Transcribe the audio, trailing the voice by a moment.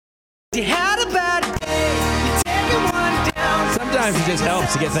You had a bad day, you take it one down. Sometimes it just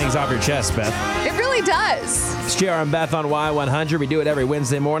helps to get things off your chest, Beth. It really does. It's JR and Beth on Y100. We do it every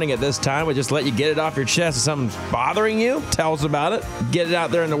Wednesday morning at this time. We just let you get it off your chest. If something's bothering you, tell us about it. Get it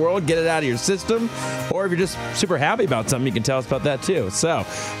out there in the world. Get it out of your system. Or if you're just super happy about something, you can tell us about that too. So,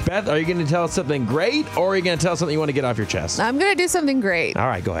 Beth, are you going to tell us something great, or are you going to tell us something you want to get off your chest? I'm going to do something great. All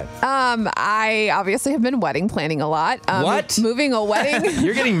right, go ahead. I obviously have been wedding planning a lot. What? Moving a wedding.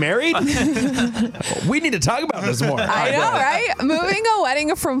 You're getting married? We need to talk about this more. I know, right? Moving a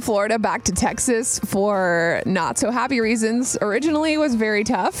wedding from Florida back to Texas for not so happy reasons originally was very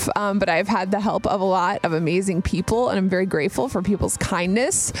tough, but I've had the help of a lot of amazing people, and I'm very grateful for people's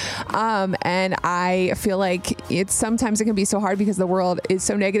kindness. And I feel like sometimes it can be so hard because the world is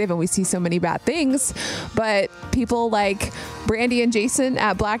so negative and we see so many bad things, but people like Brandy and Jason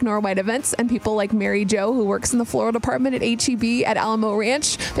at Black Nor White Events and people like Mary Jo, who works in the floral department at HEB at Alamo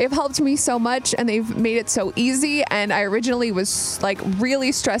Ranch, they've helped me so much and they've made it so easy. And I originally was like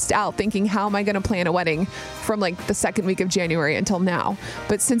really stressed out thinking, how am I going to plan a wedding from like the second week of January until now?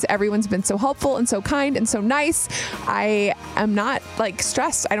 But since everyone's been so helpful and so kind and so nice, I am not like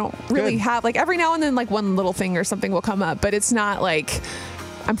stressed. I don't really have, like, every now and then like one little thing or something will come up, but it's not like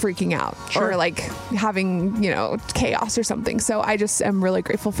I'm freaking out or like having, chaos or something. So I just am really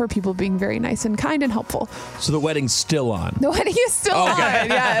grateful for people being very nice and kind and helpful. So the wedding's still on? The wedding is still on,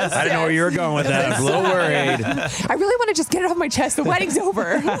 yes. I didn't know where you were going with that. I was a little worried. I really want to just get it off my chest. The wedding's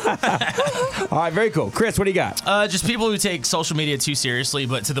over. All right, very cool. Chris, what do you got? Just people who take social media too seriously,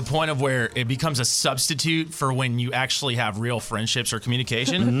 but to the point of where it becomes a substitute for when you actually have real friendships or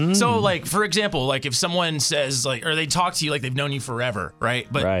communication. So, like, for example, like if someone says, like, or they talk to you like they've known you forever, right?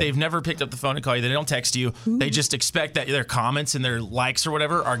 But they've never picked up the phone to call you. They don't text you. They just expect that their comments and their likes or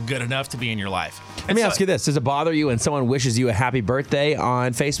whatever are good enough to be in your life. Let me ask you this. Does it bother you when someone wishes you a happy birthday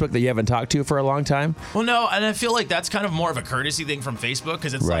on Facebook that you haven't talked to for a long time? Well, no, and I feel like that's kind of more of a courtesy thing from Facebook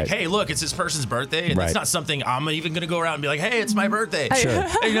because it's like, hey, look, it's this person's birthday, and it's not something I'm even going to go around and be like, hey, it's my birthday. Sure.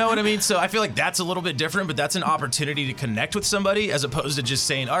 You know what I mean? So I feel like that's a little bit different, but that's an opportunity to connect with somebody as opposed to just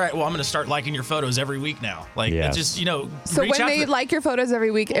saying, all right, well, I'm going to start liking your photos every week now. Like, it just, So when they like your photos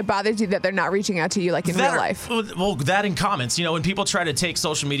every week, it bothers you that they're not reaching out to you like in real life. Well, that in comments, when people try to take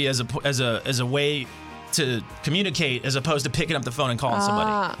social media as a way to communicate as opposed to picking up the phone and calling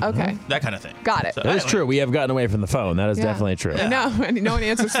somebody. Okay. That kind of thing. Got it. So, that is true. We have gotten away from the phone. That is definitely true. No one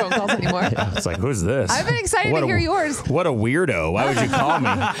answers phone calls anymore. It's like, who's this? I've been excited to hear yours. What a weirdo. Why would you call me?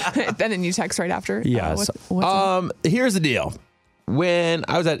 And then you text right after. Yes. Here's the deal. When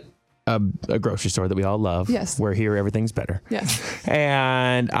I was at a grocery store that we all love. Yes. Where here everything's better. Yes.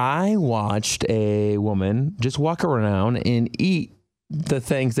 And I watched a woman just walk around and eat the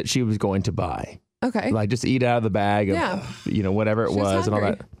things that she was going to buy. Okay. Like just eat out of the bag of, whatever it was and all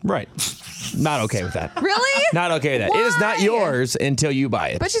that. Right. Not okay with that. Really? Not okay with that. Why? It is not yours until you buy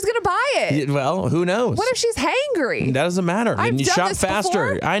it. But she's going to buy it. Well, who knows? What if she's hangry? That doesn't matter. I've you done shop this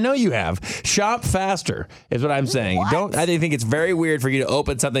faster. before. I know you have. Shop faster is what I'm saying. What? I think it's very weird for you to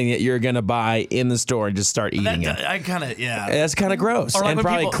open something that you're going to buy in the store and just start eating it. I kind of, That's kind of gross. Or like and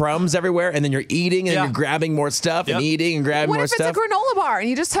probably crumbs everywhere, and then you're eating and you're grabbing more stuff and eating and grabbing what more if it's stuff. a granola bar and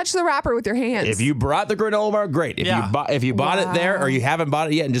you just touch the wrapper with your hands? If you brought the granola bar, great. If you bought it there or you haven't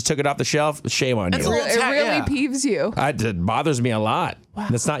bought it yet and just took it off the shelf, shame on you. It really peeves you. It bothers me a lot. Wow.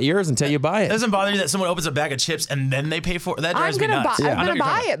 It's not yours until you buy it. It doesn't bother you that someone opens a bag of chips and then they pay for it? That drives me nuts. I'm going to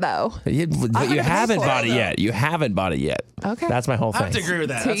buy it, though. But you haven't bought it yet. You haven't bought it yet. Okay. That's my whole thing. I have to agree with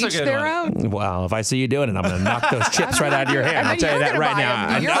that. To That's a each good their one. own. Well, if I see you doing it, I'm going to knock those chips right out of your hand. I'll tell you that right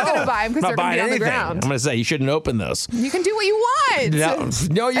now. You're not going to buy them because they're going to be on the ground. I'm going to say you shouldn't open those. You can do what you want.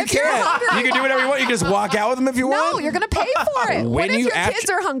 No, you can't. You can do whatever you want. You can just walk out with them if you want. No, you're going to pay for it. What if your kids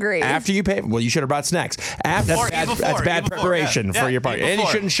are hungry? After you pay, well, you should have brought snacks. That's bad preparation for your party. And you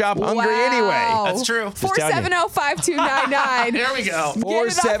shouldn't shop hungry anyway. That's true. 470-5299. There we go.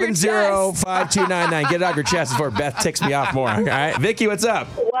 470-5299. Get it off your chest before Beth ticks me off more. All right, Vicky, what's up?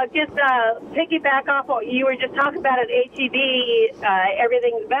 Well, just piggyback off what you were just talking about at HEB,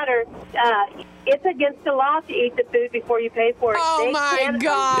 everything's better. It's against the law to eat the food before you pay for it. Oh, my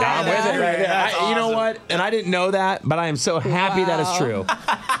God. Yeah, I'm with it right there. You know what? And I didn't know that, but I am so happy that is true.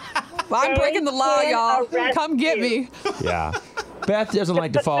 Well, I'm breaking the law, y'all. Come get me. Yeah. Beth doesn't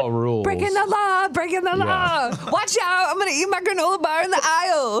like to follow rules. Breaking the law. Watch out. I'm going to eat my granola bar in the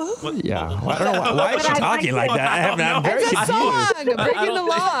aisle. Yeah. Well, I don't know why is she talking like that? I'm very It's a confused. song. Breaking the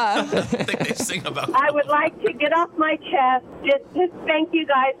law. I think they sing about I would like to get off my chest just to thank you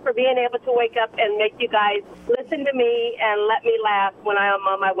guys for being able to wake up and make you guys listen listen to me and let me laugh when I am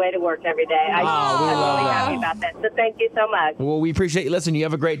on my way to work every day. I'm really happy about that. So thank you so much. Well, we appreciate you listening. You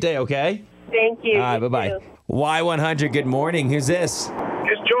have a great day, okay? Thank you. All right, You bye-bye. too. Y100, good morning. Who's this?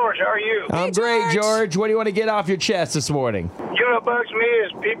 It's George. How are you? I'm great, George. What do you want to get off your chest this morning? You know what bugs me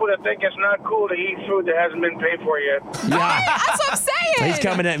is people that think it's not cool to eat food that hasn't been paid for yet. Yeah. That's what I'm saying. He's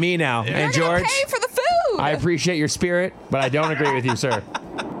coming at me now. And You're gonna George, pay for the food. I appreciate your spirit, but I don't agree with you, sir.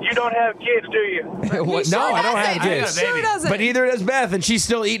 You don't have kids, do you? What? He No, sure I don't have doesn't. kids. He sure doesn't. But neither does Beth, and she's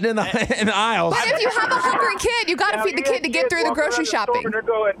still eating in the aisles. But if you have a hungry kid, you got to Now, feed the you kid have to get kids through the walking grocery around the store shopping. And they're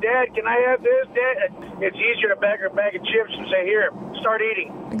going, Dad, can I have this, Dad? It's easier to bag her a bag of chips and say, here, start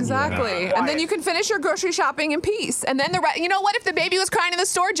eating. Exactly. Yeah. And then you can finish your grocery shopping in peace. And then you know what? If the baby was crying in the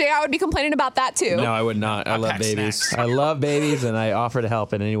store, Jay, I would be complaining about that too. No, I would not. I love pack babies. snacks. I love babies, and I offer to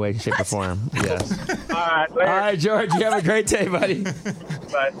help in any way, shape, or form. Yes. All right, later. All right, George, you have a great day, buddy.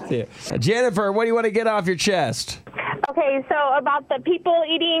 Bye. See ya. Jennifer, what do you want to get off your chest? Okay, so about the people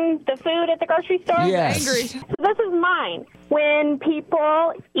eating the food at the grocery store? Yes. Angry. So this is mine. When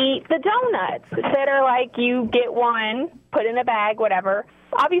people eat the donuts that are like you get one, put in a bag, whatever.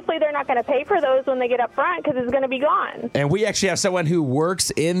 Obviously, they're not going to pay for those when they get up front because it's going to be gone. And we actually have someone who works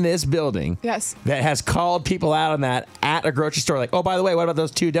in this building. Yes. That has called people out on that at a grocery store. Like, oh, by the way, what about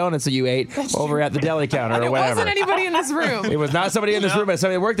those 2 donuts that you ate over at the deli counter or It whatever? wasn't anybody in this room. It was not somebody in this room, but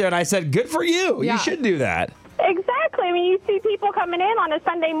somebody that worked there. And I said, good for you. Yeah. You should do that. Exactly. I mean, you see people coming in on a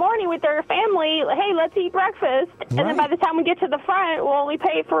Sunday morning with their family. Hey, let's eat breakfast. And Right. then by the time we get to the front, we'll only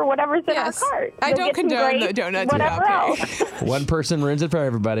pay for whatever's in Yes. our cart. I You'll don't get some condone grapes, the donuts whatever without else. One person ruins it for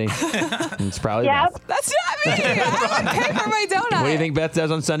everybody. It's probably Yep. Beth. That's not me. I would pay for my donut. What do you think Beth does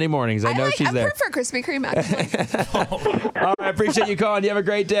on Sunday mornings? I know she's I there. prefer Krispy Kreme, actually. All right, I appreciate you calling. You have a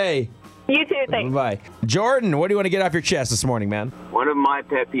great day. You too. Thanks. Bye. Jordan, what do you want to get off your chest this morning, man? One of my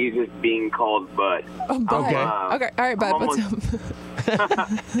pet peeves is being called bud. Oh, bud. Okay. Okay. All right, bud. I'm What's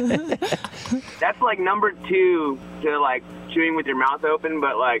up? That's like number 2 to like chewing with your mouth open,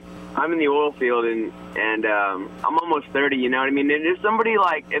 but like I'm in the oil field and I'm almost 30, you know what I mean? And if somebody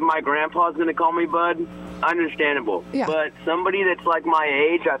like, if my grandpa's going to call me bud, understandable. Yeah. But somebody that's like my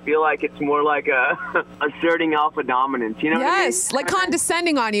age, I feel like it's more like asserting alpha dominance, you know what I mean? Yes, like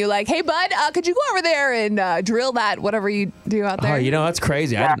condescending on you. Like, hey, bud, could you go over there and drill that, whatever you do out there? Oh, you know, that's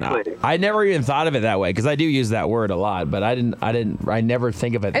crazy. Exactly. I never even thought of it that way because I do use that word a lot, but I never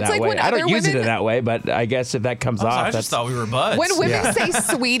think of it It's that like way. when I don't other use it women- that way, but I guess if that comes off, I that's just thought we were buds. When women Yeah. say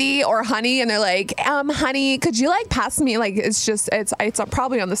sweetie or honey and they're like, honey, could you like pass me? Like, it's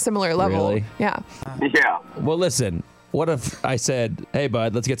probably on the similar level. Really? Yeah. Yeah. Well, listen, what if I said, hey,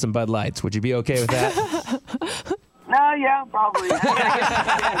 bud, let's get some Bud Lights? Would you be okay with that? No, yeah, probably.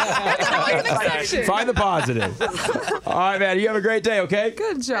 Always an exception. Find the positive. All right, man, you have a great day, okay?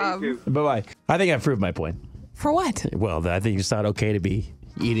 Good job. Bye-bye. I think I've proved my point. For what? Well, I think it's not okay to be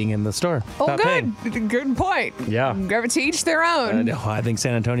eating in the store. Oh, without paying. good. Good point. Yeah. Go to each their own. No, I think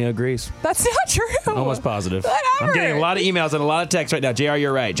San Antonio agrees. That's not true. Almost positive. Whatever. I'm getting a lot of emails and a lot of texts right now. JR,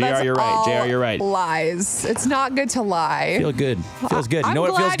 you're right. JR, That's you're right. all JR, you're right. Lies. It's not good to lie. Feel good. Feels good. You I'm know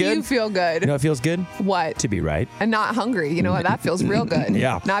what glad feels good? you feel good. You know what feels good? What? To be right. And not hungry. You know what? That feels real good.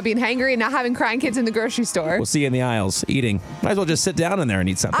 Yeah. Not being hangry and not having crying kids in the grocery store. We'll see you in the aisles eating. Might as well just sit down in there and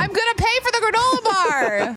eat something. I'm going to pay for the granola bar.